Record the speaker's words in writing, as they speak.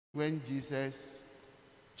when Jesus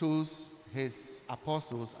chose his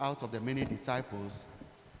apostles out of the many disciples,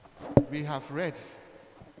 we have read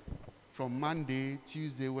from Monday,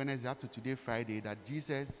 Tuesday, Wednesday, up to today, Friday, that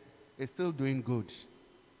Jesus is still doing good.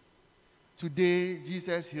 Today,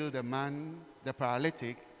 Jesus healed a man, the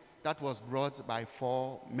paralytic, that was brought by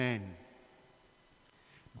 4 men.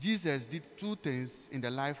 Jesus did 2 things in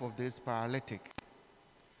the life of this paralytic.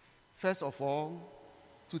 First of all,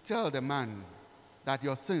 to tell the man that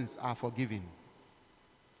your sins are forgiven.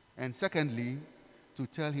 And secondly, to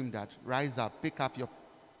tell him that rise up, pick up your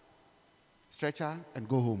stretcher and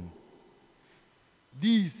go home.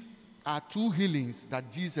 These are 2 healings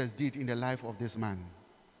that Jesus did in the life of this man.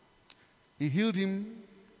 He healed him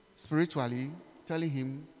spiritually, telling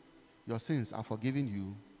him your sins are forgiven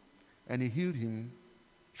you. And he healed him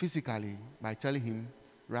physically by telling him,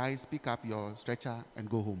 rise, pick up your stretcher and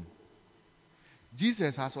go home.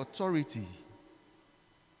 Jesus has authority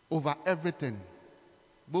over everything,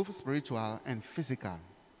 both spiritual and physical.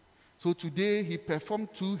 So today he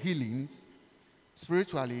performed 2 healings,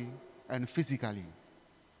 spiritually and physically.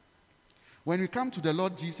 When we come to the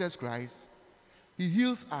Lord Jesus Christ, he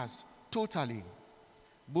heals us totally,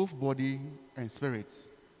 both body and spirits.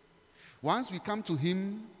 Once we come to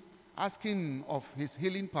him asking of his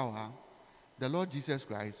healing power, the Lord Jesus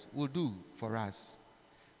Christ will do for us.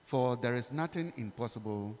 For there is nothing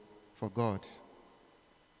impossible for God.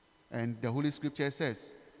 And the Holy Scripture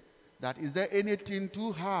says that, is there anything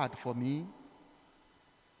too hard for me?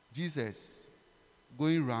 Jesus,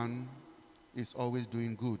 going around, is always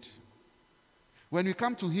doing good. When we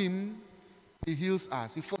come to him, he heals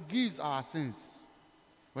us. He forgives our sins.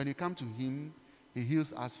 When we come to him, he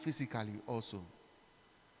heals us physically also.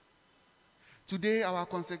 Today, our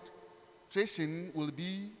concentration will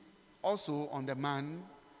be also on the man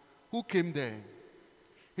who came there.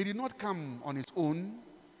 He did not come on his own,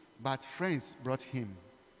 but friends brought him.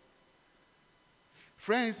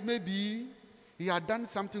 Friends, maybe he had done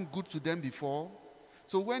something good to them before.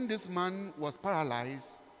 So when this man was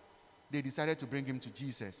paralyzed, they decided to bring him to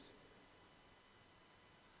Jesus.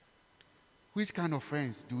 Which kind of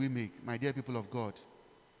friends do we make, my dear people of God?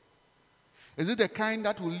 Is it the kind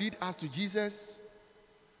that will lead us to Jesus?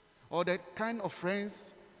 Or the kind of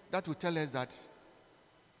friends that will tell us that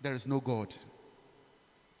there is no God?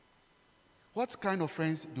 What kind of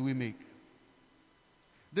friends do we make?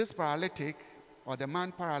 This paralytic, or the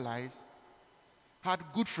man paralyzed, had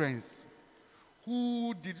good friends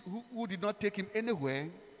who did not take him anywhere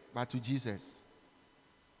but to Jesus.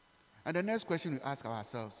 And the next question we ask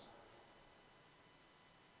ourselves,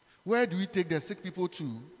 where do we take the sick people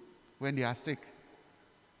to when they are sick?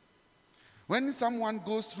 When someone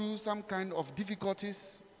goes through some kind of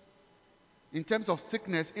difficulties in terms of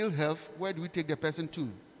sickness, ill health, where do we take the person to?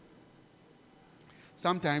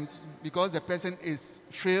 Sometimes, because the person is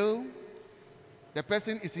frail, the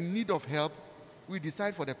person is in need of help, we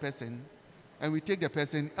decide for the person and we take the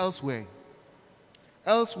person elsewhere.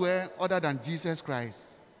 Elsewhere other than Jesus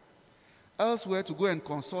Christ. Elsewhere to go and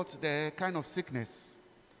consult the kind of sickness.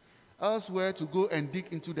 Elsewhere to go and dig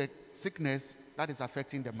into the sickness that is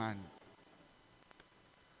affecting the man.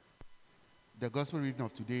 The gospel reading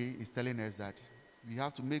of today is telling us that we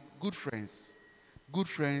have to make good friends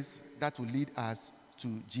that will lead us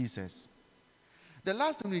to Jesus. The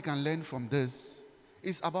last thing we can learn from this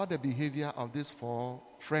is about the behavior of these 4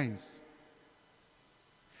 friends.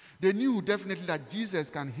 They knew definitely that Jesus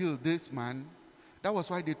can heal this man. That was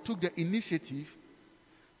why they took the initiative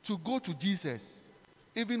to go to Jesus.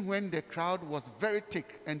 Even when the crowd was very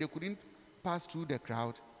thick and they couldn't pass through the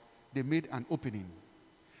crowd, they made an opening.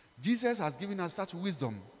 Jesus has given us such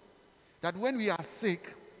wisdom that when we are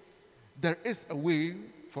sick, there is a way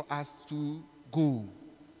for us to go.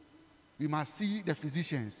 We must see the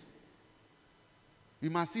physicians. We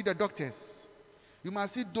must see the doctors. We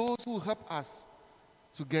must see those who help us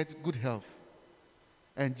to get good health.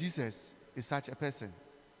 And Jesus is such a person.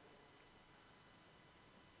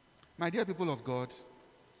 My dear people of God,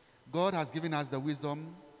 God has given us the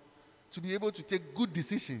wisdom to be able to take good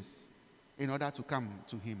decisions in order to come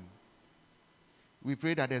to him. We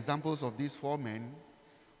pray that the examples of these 4 men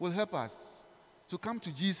will help us to come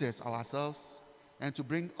to Jesus ourselves and to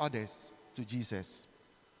bring others to Jesus.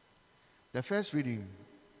 The first reading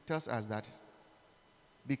tells us that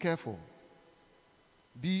be careful,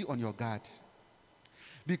 be on your guard,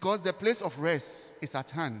 because the place of rest is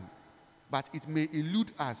at hand, but it may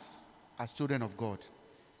elude us as children of God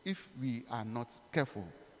if we are not careful,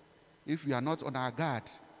 if we are not on our guard.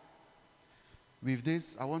 With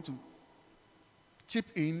this, I want to chip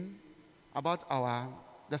in about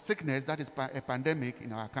the sickness that is a pandemic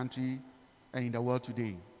in our country and in the world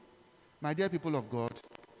today. My dear people of God,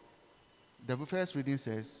 the first reading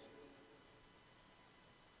says,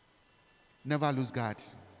 never lose guard.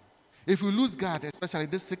 If we lose guard, especially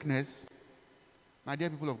this sickness, my dear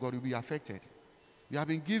people of God, will be affected. We have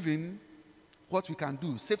been given what we can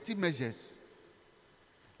do, safety measures.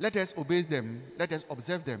 Let us obey them. Let us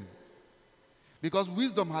observe them. Because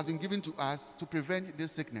wisdom has been given to us to prevent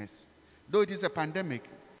this sickness. Though it is a pandemic,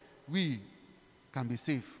 we can be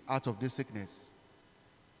safe out of this sickness.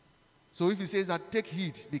 So if he says that take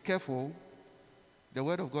heed, be careful, the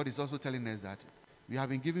word of God is also telling us that we have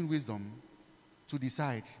been given wisdom to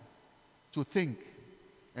decide, to think,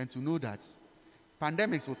 and to know that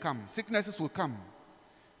pandemics will come, sicknesses will come,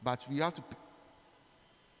 but we have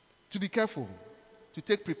to be careful, to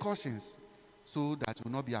take precautions so that we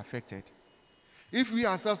will not be affected. If we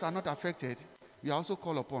ourselves are not affected, we are also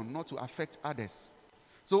called upon not to affect others.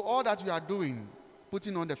 So all that we are doing,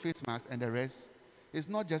 putting on the face mask and the rest, is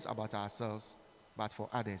not just about ourselves, but for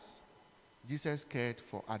others. Jesus cared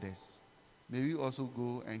for others. May we also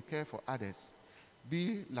go and care for others.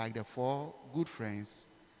 Be like the 4 good friends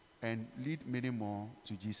and lead many more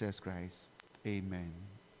to Jesus Christ. Amen.